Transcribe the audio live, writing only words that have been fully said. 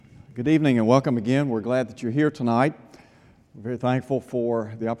Good evening and welcome again. We're glad that you're here tonight. We're very thankful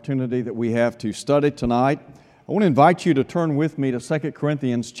for the opportunity that we have to study tonight. I want to invite you to turn with me to 2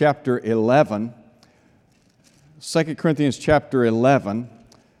 Corinthians chapter 11. 2 Corinthians chapter 11,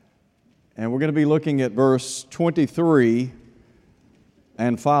 and we're going to be looking at verse 23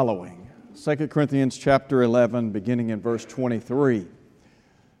 and following. 2 Corinthians chapter 11, beginning in verse 23.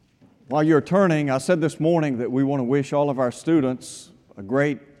 While you're turning, I said this morning that we want to wish all of our students a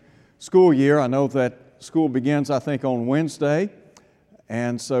great school year. I know that school begins, I think, on Wednesday,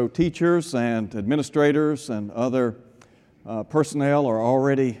 and so teachers and administrators and other personnel are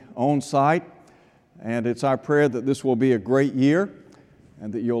already on site, and it's our prayer that this will be a great year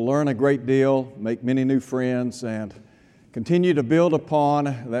and that you'll learn a great deal, make many new friends, and continue to build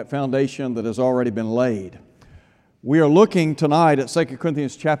upon that foundation that has already been laid. We are looking tonight at 2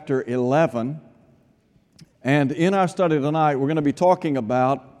 Corinthians chapter 11, and in our study tonight we're going to be talking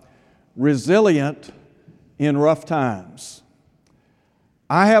about resilient in rough times.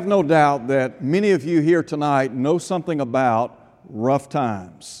 I have no doubt that many of you here tonight know something about rough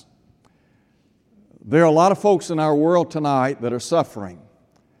times. There are a lot of folks in our world tonight that are suffering.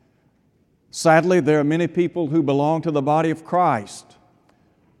 Sadly, there are many people who belong to the body of Christ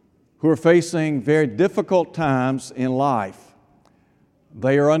who are facing very difficult times in life.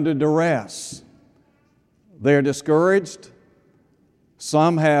 They are under duress. They are discouraged.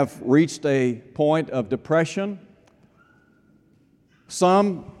 Some have reached a point of depression.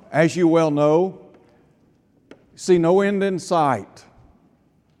 Some, as you well know, see no end in sight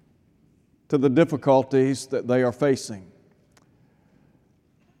to the difficulties that they are facing.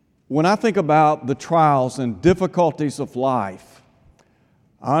 When I think about the trials and difficulties of life,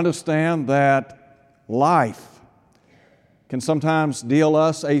 I understand that life can sometimes deal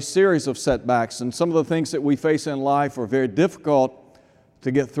us a series of setbacks, and some of the things that we face in life are very difficult to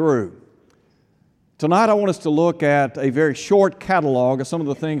get through. Tonight I want us to look at a very short catalog of some of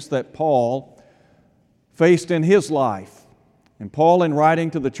the things that Paul faced in his life. And Paul, in writing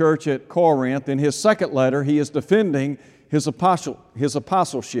to the church at Corinth, in his second letter, he is defending his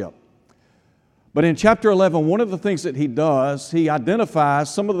apostleship. But in chapter 11, one of the things that he does, he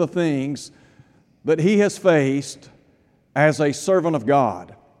identifies some of the things that he has faced as a servant of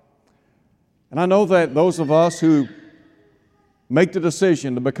God. And I know that those of us who make the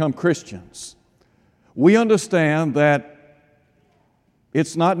decision to become Christians, we understand that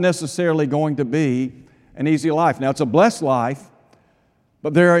it's not necessarily going to be an easy life. Now, it's a blessed life,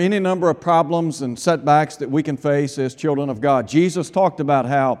 but there are any number of problems and setbacks that we can face as children of God. Jesus talked about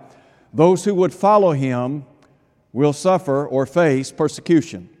how those who would follow Him will suffer or face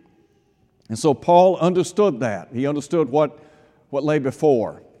persecution. And so Paul understood that. He understood what lay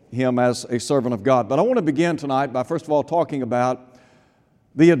before him as a servant of God. But I want to begin tonight by first of all talking about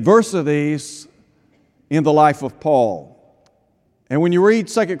the adversities in the life of Paul. And when you read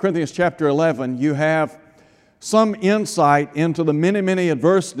 2 Corinthians chapter 11, you have some insight into the many, many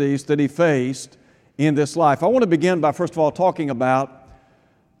adversities that he faced in this life. I want to begin by first of all talking about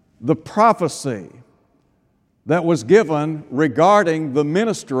the prophecy that was given regarding the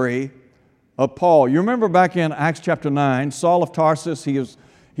ministry of Paul. You remember back in Acts chapter 9, Saul of Tarsus,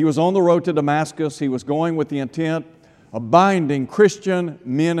 he was on the road to Damascus. He was going with the intent of binding Christian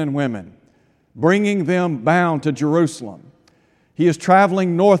men and women, bringing them bound to Jerusalem. He is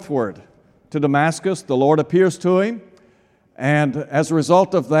traveling northward to Damascus. The Lord appears to him, and as a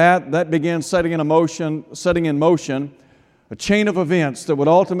result of that began setting in motion a chain of events that would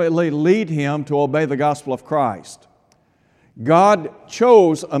ultimately lead him to obey the gospel of Christ. God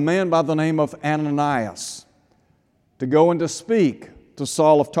chose a man by the name of Ananias to go and to speak to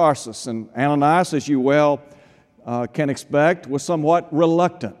Saul of Tarsus. And Ananias, as you well can expect, was somewhat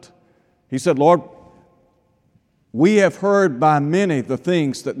reluctant. He said, "Lord, we have heard by many the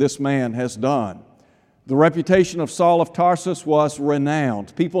things that this man has done." The reputation of Saul of Tarsus was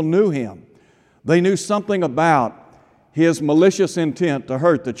renowned. People knew him. They knew something about his malicious intent to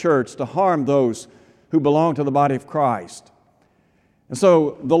hurt the church, to harm those who belong to the body of Christ. And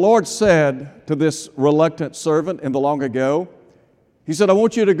so the Lord said to this reluctant servant in the long ago, He said, "I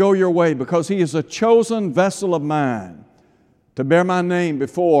want you to go your way because he is a chosen vessel of mine to bear my name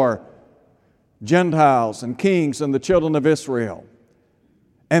before Gentiles and kings and the children of Israel."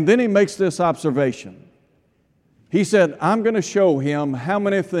 And then he makes this observation. He said, "I'm going to show him how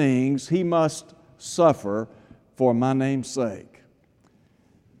many things he must suffer for my name's sake."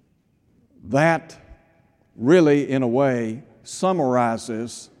 That really, in a way,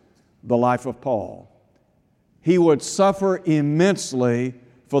 summarizes the life of Paul. He would suffer immensely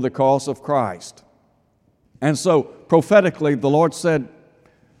for the cause of Christ. And so, prophetically, the Lord said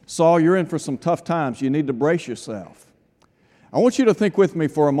Saul, you're in for some tough times. You need to brace yourself. I want you to think with me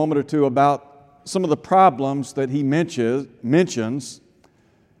for a moment or two about some of the problems that he mentions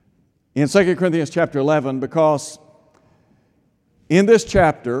in 2 Corinthians chapter 11, because in this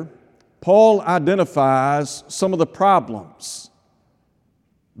chapter, Paul identifies some of the problems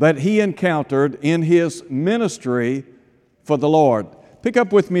that he encountered in his ministry for the Lord. Pick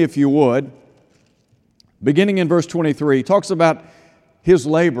up with me if you would. Beginning in verse 23, he talks about his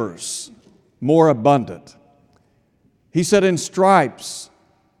labors more abundant. He said, in stripes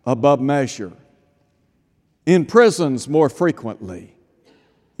above measure, in prisons more frequently,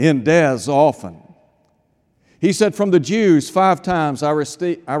 in deaths often. He said, from the Jews 5 times I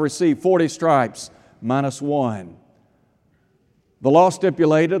received 40 stripes minus 1. The law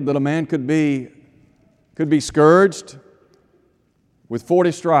stipulated that a man could be scourged with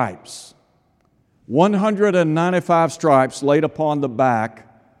 40 stripes. 195 stripes laid upon the back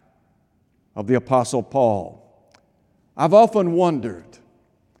of the Apostle Paul. I've often wondered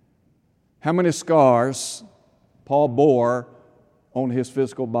how many scars Paul bore on his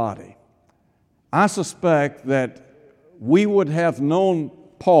physical body. I suspect that we would have known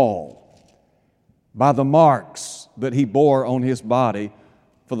Paul by the marks that he bore on his body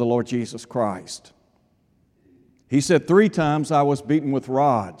for the Lord Jesus Christ. He said, 3 times I was beaten with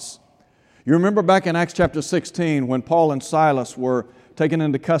rods. You remember back in Acts chapter 16 when Paul and Silas were taken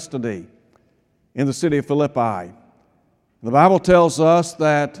into custody in the city of Philippi. The Bible tells us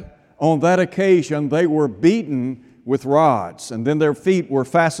that on that occasion they were beaten with rods, and then their feet were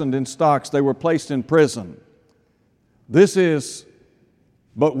fastened in stocks. They were placed in prison. This is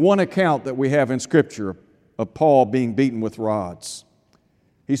but one account that we have in Scripture of Paul being beaten with rods.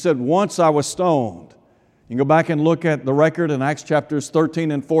 He said, once I was stoned. You can go back and look at the record in Acts chapters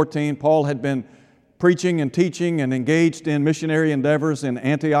 13 and 14. Paul had been preaching and teaching and engaged in missionary endeavors in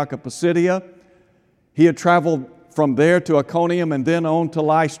Antioch of Pisidia. He had traveled from there to Iconium and then on to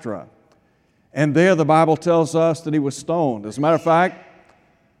Lystra. And there the Bible tells us that he was stoned. As a matter of fact,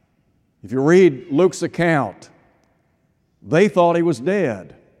 if you read Luke's account, they thought he was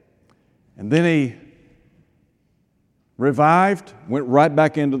dead. And then he revived, went right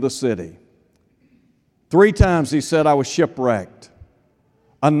back into the city. 3 times he said, I was shipwrecked.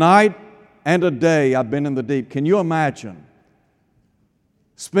 A night and a day I've been in the deep. Can you imagine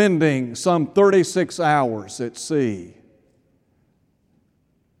spending some 36 hours at sea,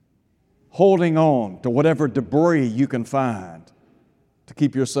 holding on to whatever debris you can find to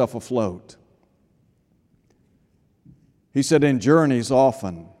keep yourself afloat? He said, in journeys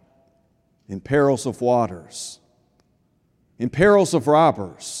often, in perils of waters, in perils of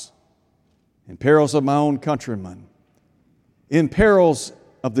robbers, in perils of my own countrymen, in perils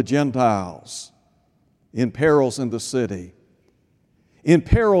of the Gentiles, in perils in the city, in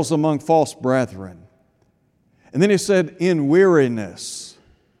perils among false brethren. And then he said, in weariness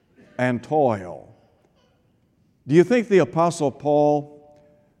and toil. Do you think the Apostle Paul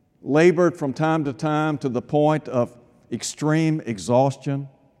labored from time to time to the point of extreme exhaustion?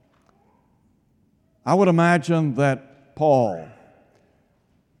 I would imagine that Paul,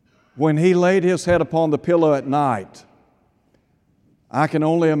 when he laid his head upon the pillow at night, I can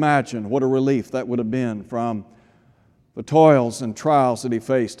only imagine what a relief that would have been from the toils and trials that he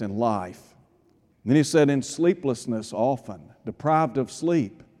faced in life. And then he said, in sleeplessness often, deprived of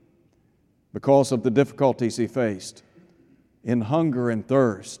sleep because of the difficulties he faced, in hunger and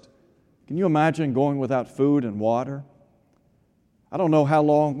thirst. Can you imagine going without food and water? I don't know how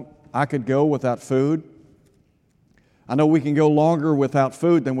long I could go without food. I know we can go longer without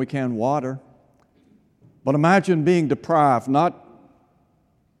food than we can water. But imagine being deprived, not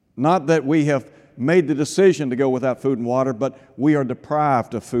that we have made the decision to go without food and water, but we are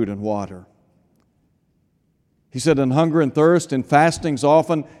deprived of food and water. He said, in hunger and thirst, in fastings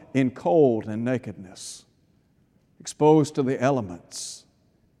often, in cold and nakedness, exposed to the elements,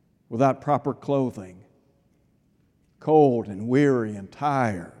 without proper clothing, cold and weary and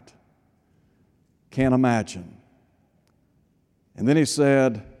tired. Can't imagine. And then he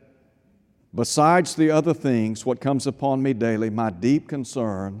said, besides the other things, what comes upon me daily, my deep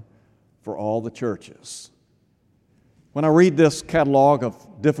concern for all the churches. When I read this catalog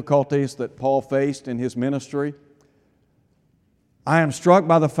of difficulties that Paul faced in his ministry, I am struck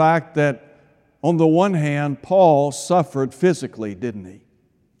by the fact that on the one hand, Paul suffered physically, didn't he? I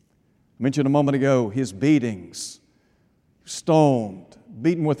mentioned a moment ago his beatings, stoned,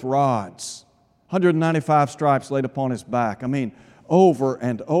 beaten with rods, 195 stripes laid upon his back. I mean, over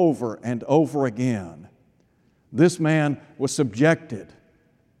and over and over again. This man was subjected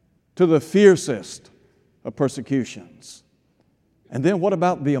to the fiercest of persecutions. And then what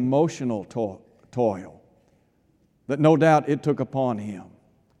about the emotional toil that no doubt it took upon him?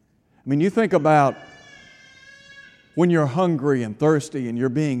 I mean, you think about when you're hungry and thirsty and you're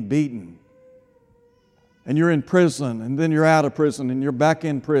being beaten and you're in prison and then you're out of prison and you're back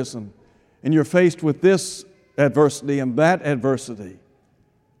in prison and you're faced with this adversity and that adversity.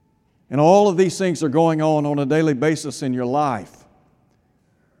 And all of these things are going on a daily basis in your life.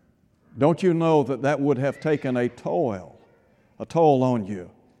 Don't you know that that would have taken a toll on you,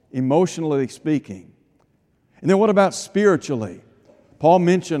 emotionally speaking? And then what about spiritually? Paul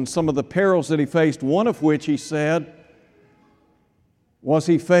mentioned some of the perils that he faced, one of which he said was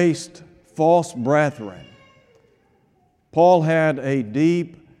he faced false brethren. Paul had a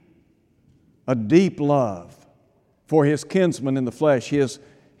deep love for his kinsmen in the flesh, his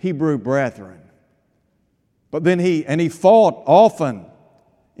Hebrew brethren. But then he fought often,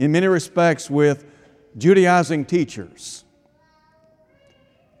 in many respects, with Judaizing teachers.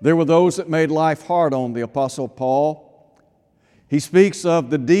 There were those that made life hard on the Apostle Paul. He speaks of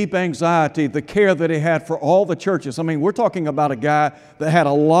the deep anxiety, the care that he had for all the churches. I mean, we're talking about a guy that had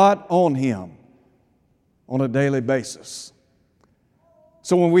a lot on him on a daily basis.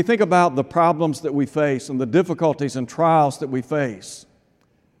 So when we think about the problems that we face and the difficulties and trials that we face,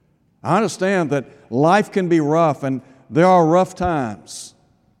 I understand that life can be rough, and there are rough times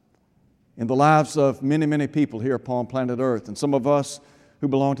in the lives of many, many people here upon planet Earth. And some of us who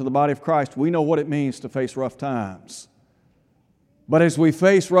belong to the body of Christ, we know what it means to face rough times. But as we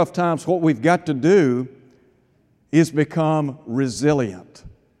face rough times, what we've got to do is become resilient.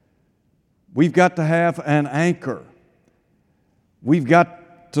 We've got to have an anchor. We've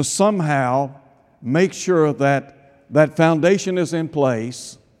got to somehow make sure that that foundation is in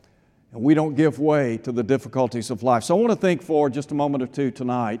place and we don't give way to the difficulties of life. So I want to think for just a moment or two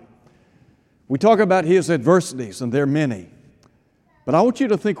tonight. We talk about his adversities, and they're many. But I want you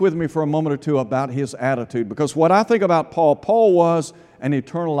to think with me for a moment or two about his attitude, because what I think about Paul was an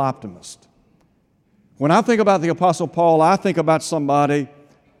eternal optimist. When I think about the Apostle Paul, I think about somebody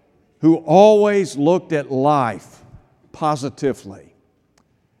who always looked at life positively.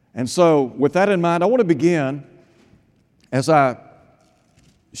 And so with that in mind, I want to begin, as I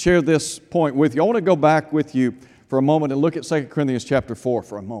share this point with you, I want to go back with you for a moment and look at 2 Corinthians chapter 4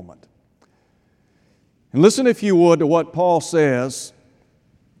 for a moment. And listen, if you would, to what Paul says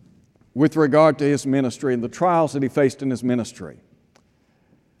with regard to his ministry and the trials that he faced in his ministry.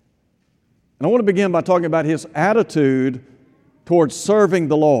 And I want to begin by talking about his attitude towards serving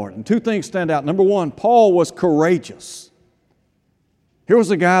the Lord. And two things stand out. Number one, Paul was courageous. Here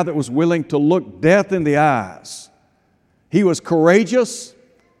was a guy that was willing to look death in the eyes. He was courageous,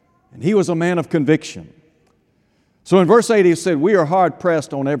 and he was a man of conviction. So in verse 8 he said, "We are hard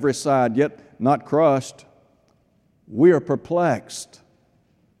pressed on every side, yet not crushed. We are perplexed,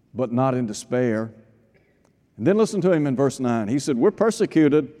 but not in despair." And then listen to him in verse 9. He said, "We're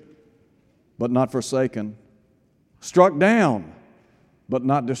persecuted, but not forsaken. Struck down, but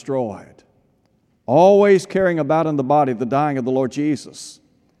not destroyed. Always carrying about in the body the dying of the Lord Jesus,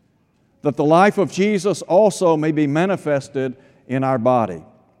 that the life of Jesus also may be manifested in our body."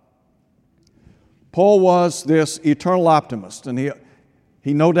 Paul was this eternal optimist, and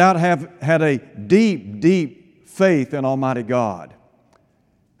he no doubt had a deep faith in Almighty God.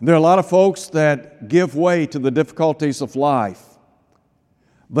 And there are a lot of folks that give way to the difficulties of life.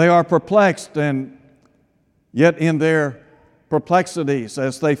 They are perplexed, and yet in their perplexities,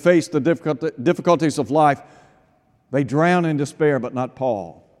 as they face the difficulties of life, they drown in despair, but not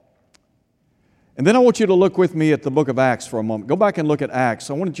Paul. And then I want you to look with me at the book of Acts for a moment. Go back and look at Acts.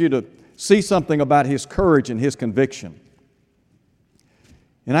 I wanted you to see something about his courage and his conviction.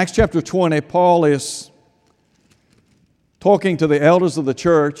 In Acts chapter 20, Paul is talking to the elders of the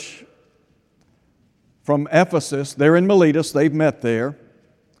church from Ephesus. They're in Miletus. They've met there.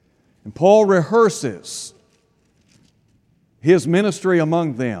 And Paul rehearses his ministry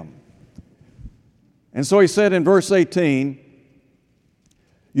among them. And so he said in verse 18,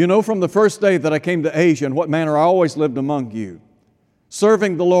 "You know from the first day that I came to Asia in what manner I always lived among you,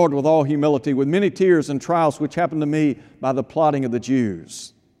 serving the Lord with all humility, with many tears and trials which happened to me by the plotting of the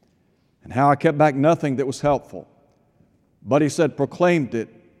Jews, and how I kept back nothing that was helpful. But," he said, "proclaimed it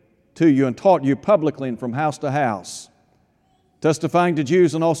to you and taught you publicly and from house to house, testifying to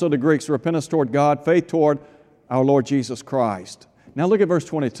Jews and also to Greeks repentance toward God, faith toward our Lord Jesus Christ." Now look at verse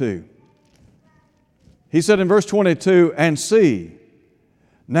 22. He said in verse 22, "And see,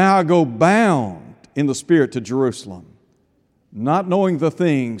 now I go bound in the Spirit to Jerusalem, not knowing the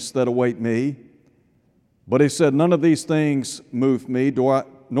things that await me." But he said, "None of these things move me,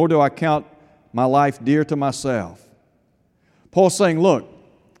 nor do I count my life dear to myself, Paul's saying, look,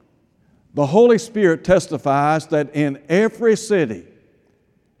 the Holy Spirit testifies that in every city,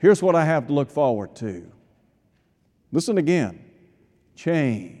 here's what I have to look forward to. Listen again.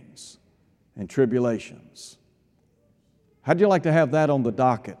 Chains and tribulations. How'd you like to have that on the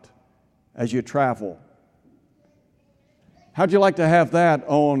docket as you travel? How'd you like to have that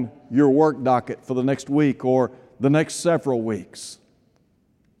on your work docket for the next week or the next several weeks?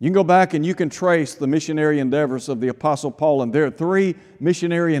 You can go back and you can trace the missionary endeavors of the Apostle Paul, and there are 3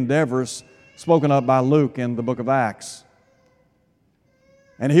 missionary endeavors spoken of by Luke in the book of Acts.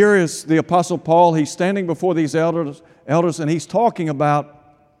 And here is the Apostle Paul. He's standing before these elders, and he's talking about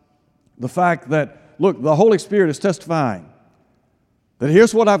the fact that, look, the Holy Spirit is testifying that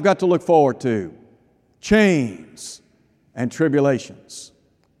here's what I've got to look forward to: chains and tribulations.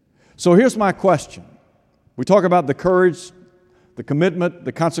 So here's my question. We talk about the courage, the commitment,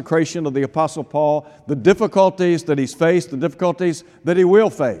 the consecration of the Apostle Paul, the difficulties that he's faced, the difficulties that he will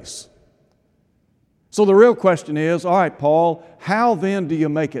face. So the real question is, all right, Paul, how then do you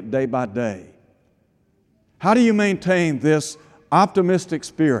make it day by day? How do you maintain this optimistic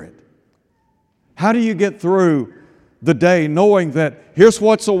spirit? How do you get through the day knowing that here's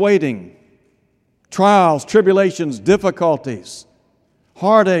what's awaiting: trials, tribulations, difficulties,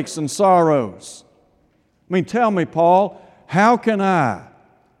 heartaches, and sorrows? I mean, tell me, Paul, how can I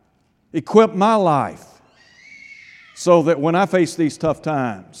equip my life so that when I face these tough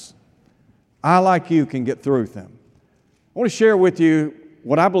times, I, like you, can get through them? I want to share with you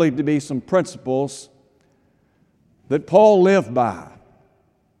what I believe to be some principles that Paul lived by.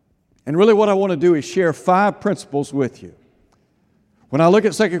 And really what I want to do is share 5 principles with you. When I look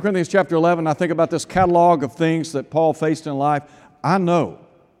at 2 Corinthians chapter 11, I think about this catalog of things that Paul faced in life. I know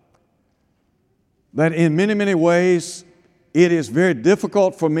that in many, many ways, it is very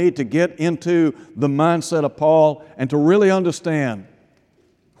difficult for me to get into the mindset of Paul and to really understand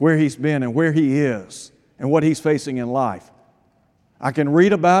where he's been and where he is and what he's facing in life. I can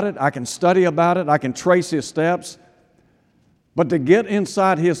read about it, I can study about it, I can trace his steps, but to get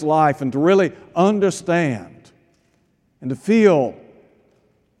inside his life and to really understand and to feel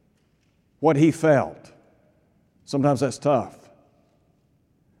what he felt, sometimes that's tough.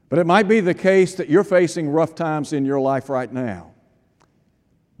 But it might be the case that you're facing rough times in your life right now.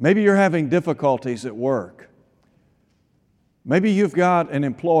 Maybe you're having difficulties at work. Maybe you've got an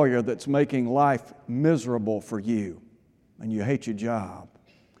employer that's making life miserable for you and you hate your job.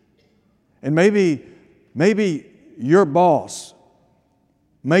 And maybe your boss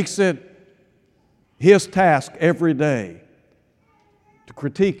makes it his task every day to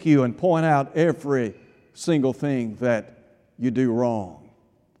critique you and point out every single thing that you do wrong.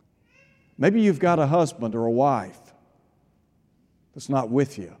 Maybe you've got a husband or a wife that's not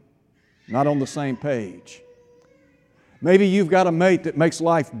with you, not on the same page. Maybe you've got a mate that makes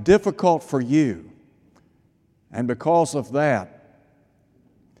life difficult for you, and because of that,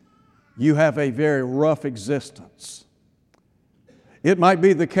 you have a very rough existence. It might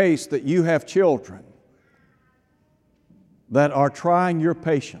be the case that you have children that are trying your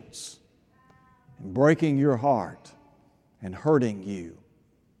patience and breaking your heart and hurting you.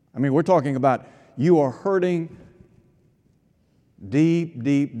 I mean, we're talking about you are hurting deep,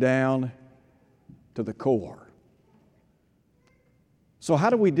 deep down to the core. So how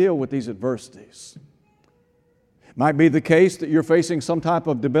do we deal with these adversities? It might be the case that you're facing some type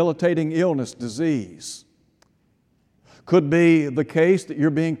of debilitating illness, disease. Could be the case that you're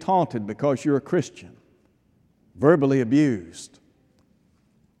being taunted because you're a Christian, verbally abused.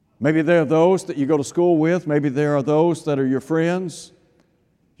 Maybe there are those that you go to school with. Maybe there are those that are your friends,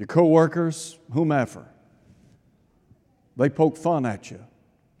 your co-workers, whomever. They poke fun at you.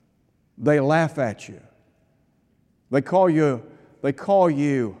 They laugh at you. They call you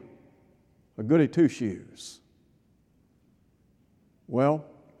a goody two-shoes. Well,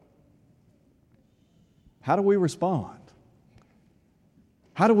 how do we respond?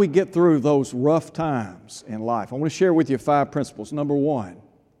 How do we get through those rough times in life? I want to share with you 5 principles. Number 1,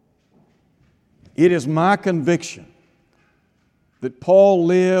 it is my conviction that Paul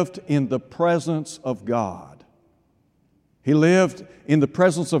lived in the presence of God. He lived in the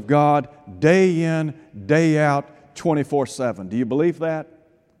presence of God day in, day out, 24/7. Do you believe that?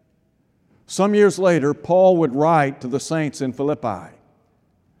 Some years later, Paul would write to the saints in Philippi.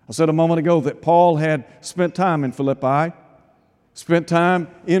 I said a moment ago that Paul had spent time in Philippi, spent time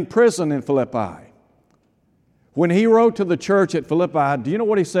in prison in Philippi. When he wrote to the church at Philippi, do you know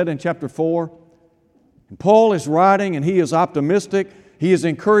what he said in chapter 4? And Paul is writing and he is optimistic. He is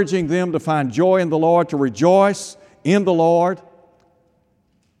encouraging them to find joy in the Lord, to rejoice in the Lord.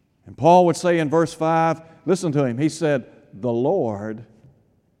 And Paul would say in verse 5, listen to him, he said, the Lord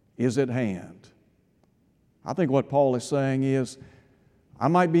is at hand. I think what Paul is saying is, I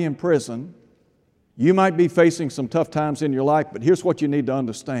might be in prison, you might be facing some tough times in your life, but here's what you need to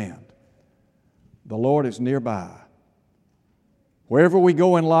understand. The Lord is nearby. Wherever we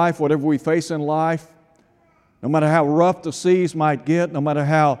go in life, whatever we face in life, no matter how rough the seas might get, no matter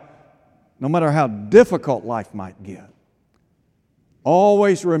how difficult life might get,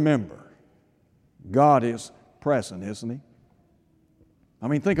 always remember, God is present, isn't He? I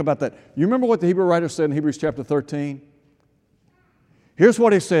mean, think about that. You remember what the Hebrew writer said in Hebrews chapter 13? Here's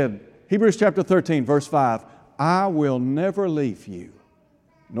what he said, Hebrews chapter 13, verse 5, I will never leave you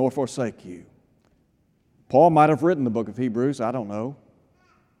nor forsake you. Paul might have written the book of Hebrews, I don't know.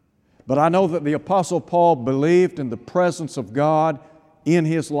 But I know that the Apostle Paul believed in the presence of God in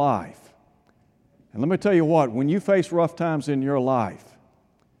his life. And let me tell you what, when you face rough times in your life,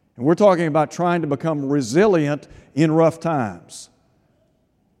 and we're talking about trying to become resilient in rough times,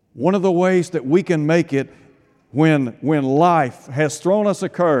 one of the ways that we can make it when life has thrown us a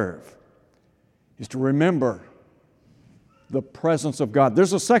curve is to remember the presence of God.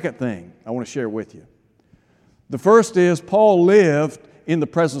 There's a second thing I want to share with you. The first is Paul lived in the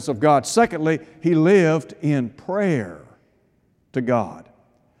presence of God. Secondly, he lived in prayer to God.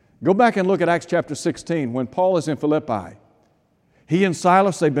 Go back and look at Acts chapter 16 when Paul is in Philippi. He and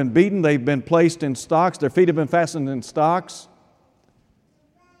Silas, they've been beaten, they've been placed in stocks, their feet have been fastened in stocks.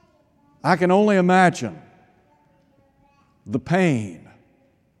 I can only imagine the pain,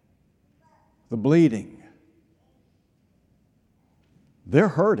 the bleeding. They're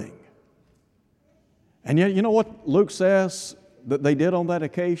hurting. And yet, you know what Luke says that they did on that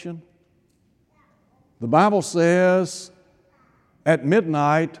occasion? The Bible says at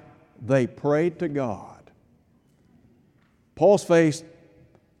midnight they prayed to God. Paul's faced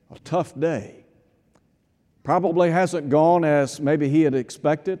a tough day. Probably hasn't gone as maybe he had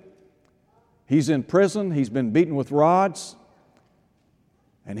expected. He's in prison, he's been beaten with rods,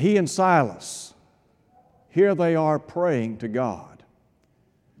 and he and Silas, here they are praying to God.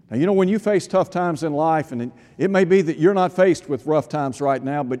 Now, you know, when you face tough times in life, and it may be that you're not faced with rough times right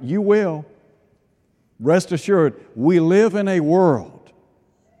now, but you will. Rest assured, we live in a world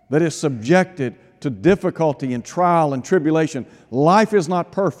that is subjected to difficulty and trial and tribulation. Life is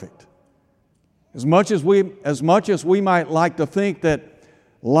not perfect. As much as we might like to think that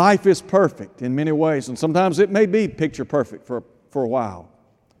life is perfect in many ways, and sometimes it may be picture perfect for a while.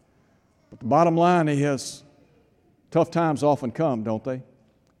 But the bottom line is, tough times often come, don't they?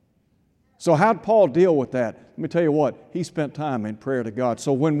 So how did Paul deal with that? Let me tell you what, he spent time in prayer to God.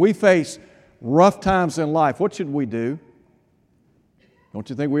 So when we face rough times in life, what should we do? Don't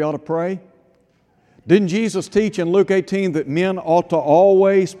you think we ought to pray? Didn't Jesus teach in Luke 18 that men ought to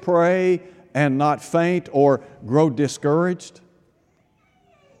always pray and not faint or grow discouraged?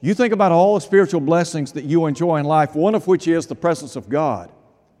 You think about all the spiritual blessings that you enjoy in life, one of which is the presence of God.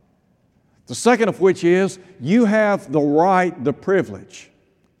 The second of which is you have the right, the privilege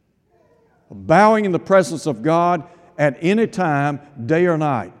of bowing in the presence of God at any time, day or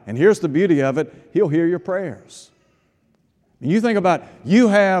night. And here's the beauty of it, He'll hear your prayers. And you think about, you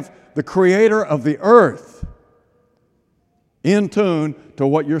have the Creator of the earth in tune to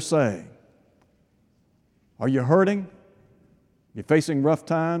what you're saying. Are you hurting? You're facing rough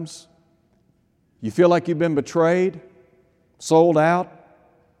times? You feel like you've been betrayed, sold out?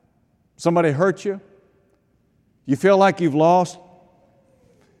 Somebody hurt you? You feel like you've lost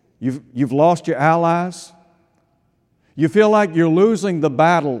your allies? You feel like you're losing the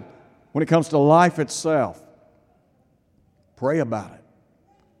battle when it comes to life itself? Pray about it.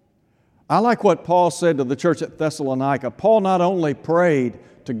 I like what Paul said to the church at Thessalonica. Paul not only prayed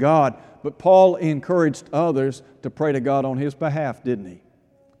to God, but Paul encouraged others to pray to God on his behalf, didn't he?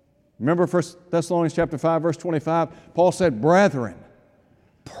 Remember 1 Thessalonians chapter 5, verse 25? Paul said, "Brethren,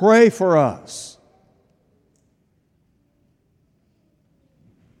 pray for us."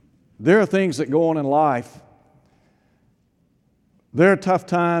 There are things that go on in life. There are tough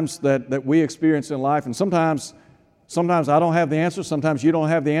times that we experience in life, and sometimes I don't have the answer, sometimes you don't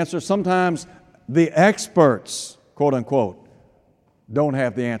have the answer, sometimes the experts, quote unquote, don't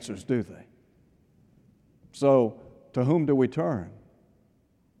have the answers, do they? So, to whom do we turn?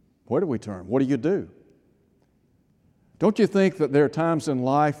 Where do we turn? What do you do? Don't you think that there are times in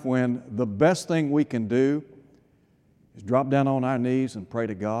life when the best thing we can do is drop down on our knees and pray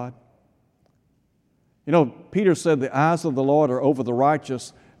to God? You know, Peter said, "The eyes of the Lord are over the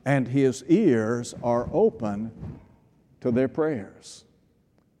righteous, and His ears are open to their prayers."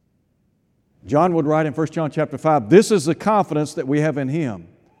 John would write in 1 John chapter 5, "This is the confidence that we have in Him,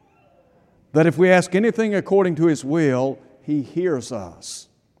 that if we ask anything according to His will, He hears us.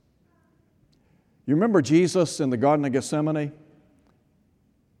 You remember Jesus in the Garden of Gethsemane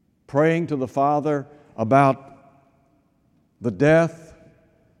praying to the Father about the death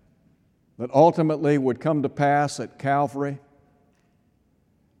that ultimately would come to pass at Calvary?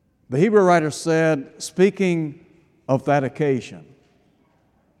 The Hebrew writer said, speaking of that occasion,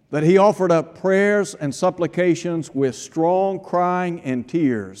 that He offered up prayers and supplications with strong crying and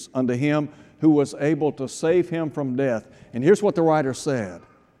tears unto Him who was able to save Him from death. And here's what the writer said,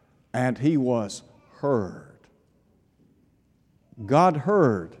 and He was heard. God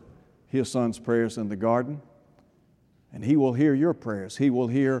heard His Son's prayers in the garden, and He will hear your prayers. He will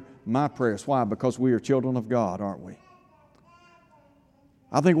hear my prayers. Why? Because we are children of God, aren't we?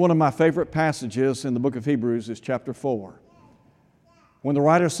 I think one of my favorite passages in the book of Hebrews is chapter 4. When the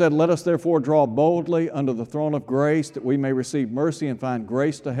writer said, "Let us therefore draw boldly unto the throne of grace, that we may receive mercy and find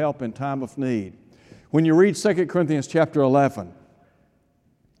grace to help in time of need." When you read 2 Corinthians chapter 11,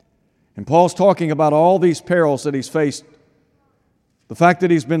 and Paul's talking about all these perils that he's faced, the fact that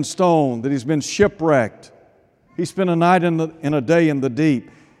he's been stoned, that he's been shipwrecked, he spent a night and a day in the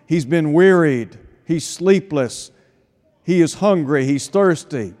deep, he's been wearied, he's sleepless, he is hungry, he's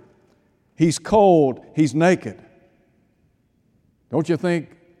thirsty, he's cold, he's naked. Don't you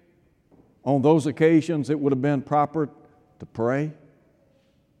think on those occasions it would have been proper to pray,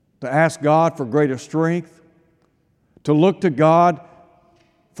 to ask God for greater strength, to look to God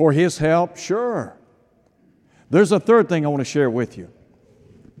for His help? Sure. There's a third thing I want to share with you.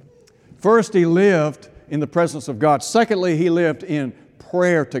 First, he lived in the presence of God. Secondly, he lived in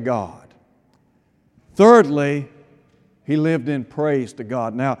prayer to God. Thirdly, he lived in praise to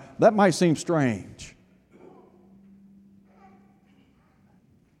God. Now, that might seem strange.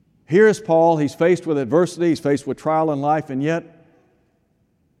 Here is Paul. He's faced with adversity. He's faced with trial in life. And yet,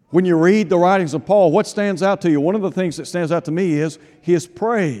 when you read the writings of Paul, what stands out to you? One of the things that stands out to me is his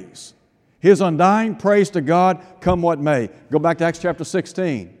praise. His undying praise to God, come what may. Go back to Acts chapter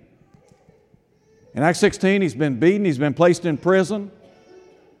 16. In Acts 16, he's been beaten. He's been placed in prison.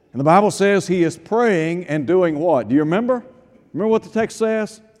 And the Bible says he is praying and doing what? Do you remember? Remember what the text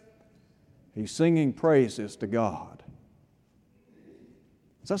says? He's singing praises to God.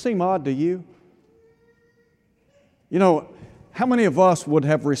 Does that seem odd to you? You know, how many of us would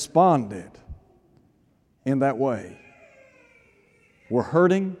have responded in that way? We're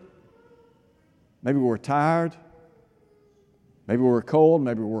hurting. Maybe we're tired. Maybe we're cold.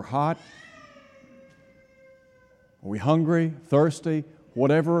 Maybe we're hot. Are we hungry, thirsty?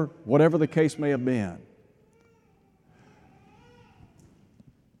 Whatever the case may have been.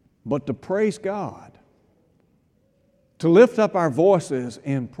 But to praise God, to lift up our voices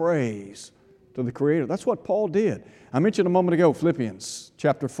in praise to the Creator, that's what Paul did. I mentioned a moment ago Philippians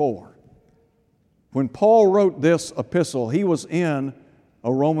chapter 4. When Paul wrote this epistle, he was in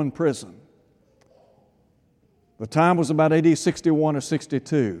a Roman prison. The time was about AD 61 or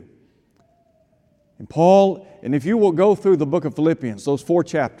 62. And Paul, and if you will go through the book of Philippians, those 4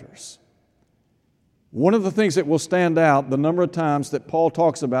 chapters, one of the things that will stand out, the number of times that Paul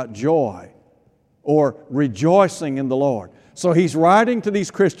talks about joy or rejoicing in the Lord. So he's writing to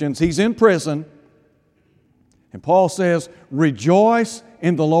these Christians, he's in prison, and Paul says, rejoice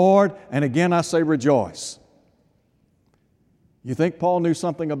in the Lord, and again I say rejoice. You think Paul knew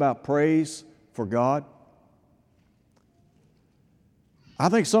something about praise for God? I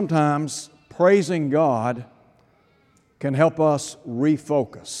think sometimes praising God can help us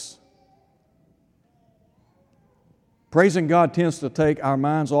refocus. Praising God tends to take our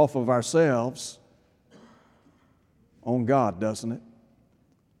minds off of ourselves on God, doesn't it?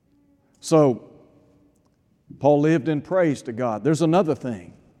 So, Paul lived in praise to God. There's another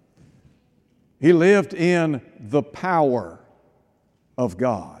thing. He lived in the power of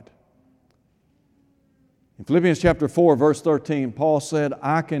God. In Philippians chapter 4, verse 13, Paul said,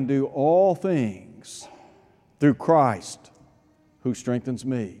 I can do all things through Christ who strengthens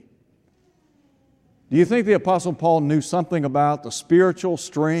me. Do you think the Apostle Paul knew something about the spiritual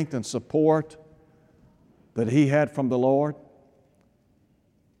strength and support that he had from the Lord?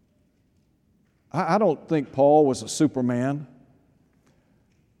 I don't think Paul was a superman,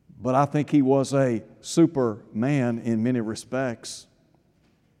 but I think he was a superman in many respects.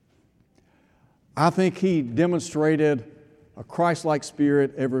 I think he demonstrated a Christ-like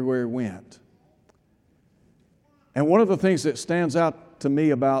spirit everywhere he went. And one of the things that stands out to me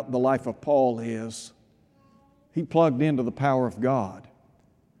about the life of Paul is he plugged into the power of God.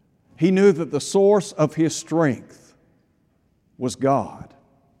 He knew that the source of his strength was God.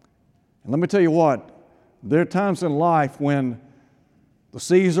 And let me tell you what, there are times in life when the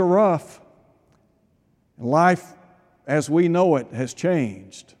seas are rough, Life as we know it has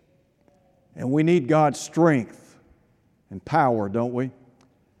changed. And we need God's strength and power, don't we?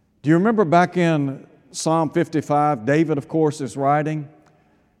 Do you remember back in Psalm 55, David, of course, is writing.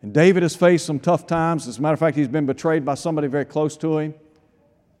 And David has faced some tough times. As a matter of fact, he's been betrayed by somebody very close to him.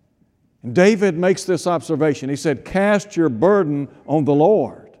 And David makes this observation. He said, "Cast your burden on the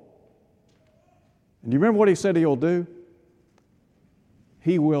Lord." And do you remember what he said he'll do?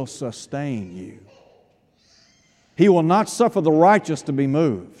 He will sustain you. He will not suffer the righteous to be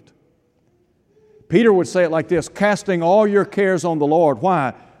moved. Peter would say it like this, casting all your cares on the Lord.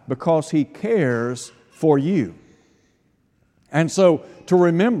 Why? Because He cares for you. And so to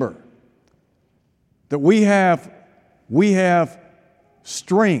remember that we have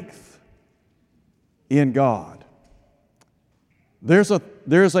strength in God. There's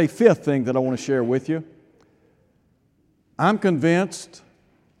a fifth thing that I want to share with you. I'm convinced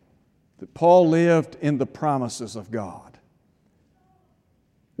that Paul lived in the promises of God.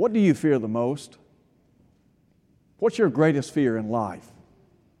 What do you fear the most? What's your greatest fear in life?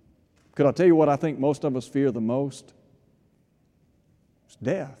 Could I tell you what I think most of us fear the most? It's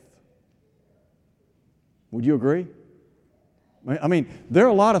death. Would you agree? I mean, there are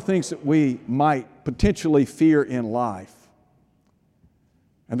a lot of things that we might potentially fear in life.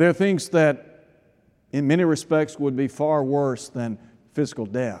 And there are things that, in many respects, would be far worse than physical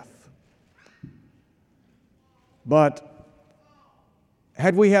death. But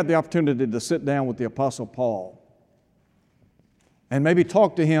had we had the opportunity to sit down with the Apostle Paul and maybe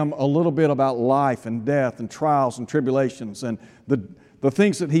talk to him a little bit about life and death and trials and tribulations and the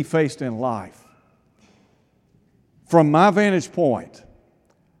things that he faced in life, from my vantage point,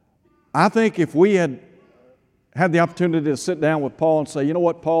 I think if we had the opportunity to sit down with Paul and say, "You know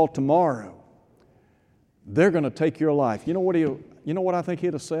what, Paul, tomorrow they're going to take your life." You know what I think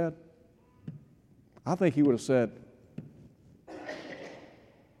he'd have said? I think he would have said,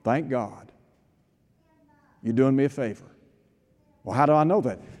 "Thank God. You're doing me a favor." Well, how do I know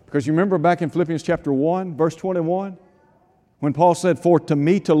that? Because you remember back in Philippians chapter 1, verse 21, when Paul said, "For to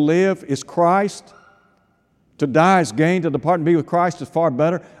me to live is Christ, to die is gain, to depart and be with Christ is far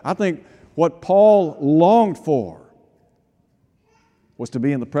better." I think what Paul longed for was to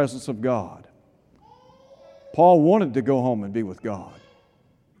be in the presence of God. Paul wanted to go home and be with God.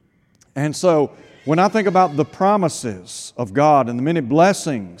 And so, when I think about the promises of God and the many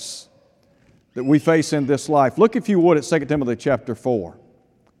blessings that we face in this life, look, if you would, at 2 Timothy chapter 4.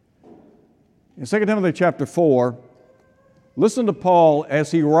 In 2 Timothy chapter 4, listen to Paul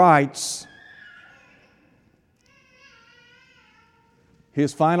as he writes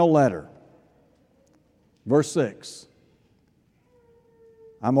his final letter. Verse 6.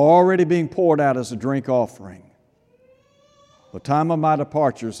 "I'm already being poured out as a drink offering. The time of my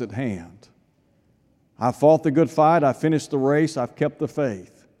departure is at hand. I fought the good fight, I finished the race, I've kept the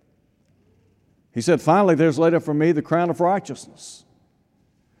faith." He said, "Finally, there's laid up for me the crown of righteousness,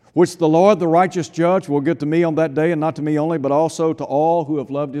 which the Lord, the righteous judge, will give to me on that day, and not to me only, but also to all who have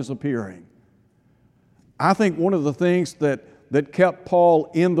loved His appearing." I think one of the things that kept Paul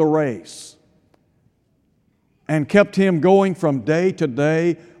in the race and kept him going from day to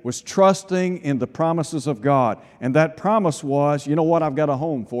day was trusting in the promises of God. And that promise was, "You know what? I've got a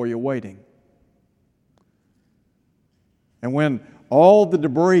home for you waiting." And when all the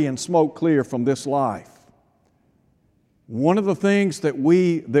debris and smoke clear from this life, one of the things that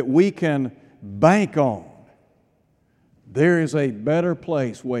we can bank on, there is a better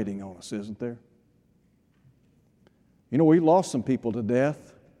place waiting on us, isn't there? You know, we lost some people to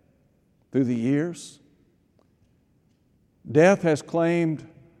death through the years. Death has claimed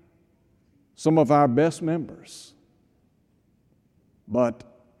some of our best members, but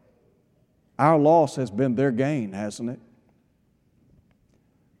our loss has been their gain, hasn't it?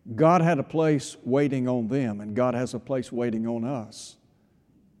 God had a place waiting on them, and God has a place waiting on us.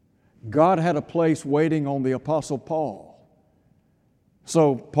 God had a place waiting on the Apostle Paul.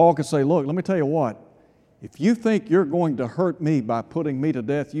 So Paul could say, "Look, let me tell you what, if you think you're going to hurt me by putting me to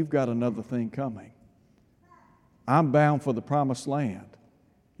death, you've got another thing coming. I'm bound for the promised land."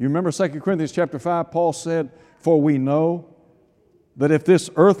 You remember 2 Corinthians chapter 5, Paul said, "For we know that if this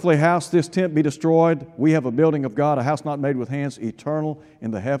earthly house, this tent be destroyed, we have a building of God, a house not made with hands, eternal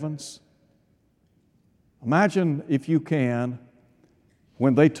in the heavens." Imagine, if you can,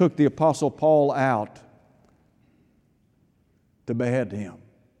 when they took the Apostle Paul out to behead him.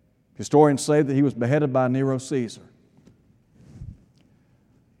 Historians say that he was beheaded by Nero Caesar.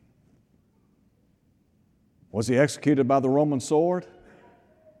 Was he executed by the Roman sword?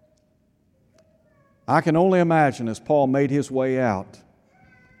 I can only imagine, as Paul made his way out,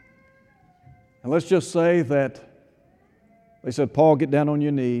 And let's just say that they said, Paul, get down on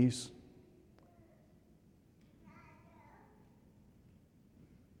your knees.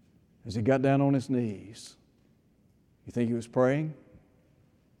 As he got down on his knees, you think he was praying?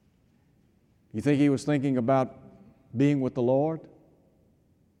 You think he was thinking about being with the Lord?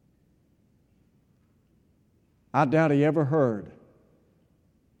 I doubt he ever heard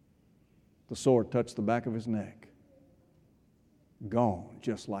the sword touch the back of his neck. Gone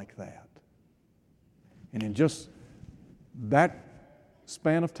just like that. And in just that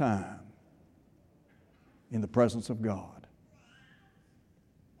span of time, in the presence of God,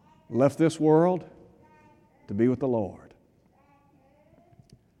 left this world to be with the Lord.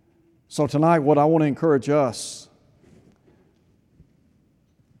 So tonight, what I want to encourage us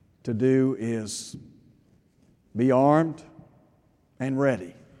to do is be armed and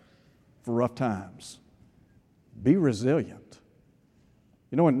ready for rough times. Be resilient.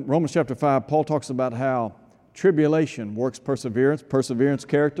 You know, in Romans chapter 5, Paul talks about how tribulation works perseverance, perseverance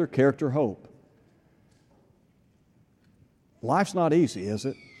character, character hope. Life's not easy, is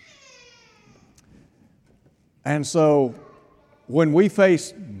it? And so, when we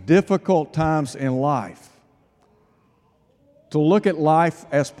face difficult times in life, to look at life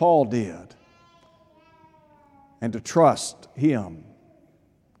as Paul did and to trust Him,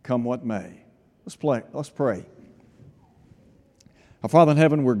 come what may. Let's pray. Our Father in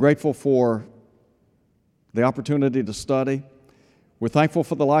heaven, we're grateful for the opportunity to study. We're thankful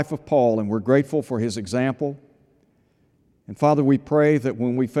for the life of Paul, and we're grateful for his example. And Father, we pray that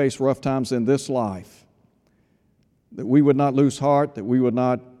when we face rough times in this life, that we would not lose heart, that we would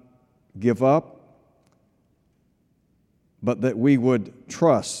not give up, but that we would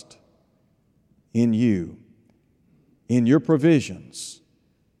trust in You, in Your provisions,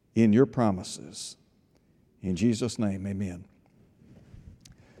 in Your promises. In Jesus' name, amen.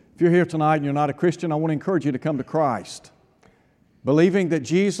 If you're here tonight and you're not a Christian, I want to encourage you to come to Christ, believing that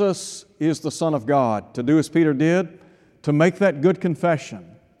Jesus is the Son of God, to do as Peter did, to make that good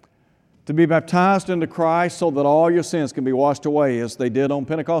confession, to be baptized into Christ so that all your sins can be washed away as they did on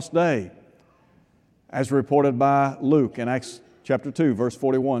Pentecost Day, as reported by Luke in Acts chapter 2, verse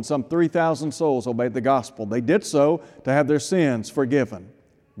 41. Some 3,000 souls obeyed the gospel. They did so to have their sins forgiven.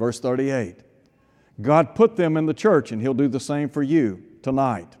 Verse 38. God put them in the church, and He'll do the same for you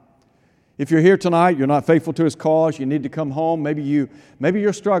tonight. If you're here tonight, you're not faithful to His cause, you need to come home. Maybe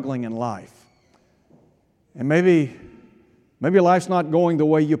you're struggling in life. And maybe life's not going the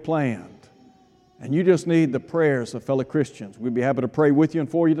way you planned. And you just need the prayers of fellow Christians. We'd be happy to pray with you and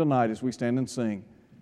for you tonight as we stand and sing.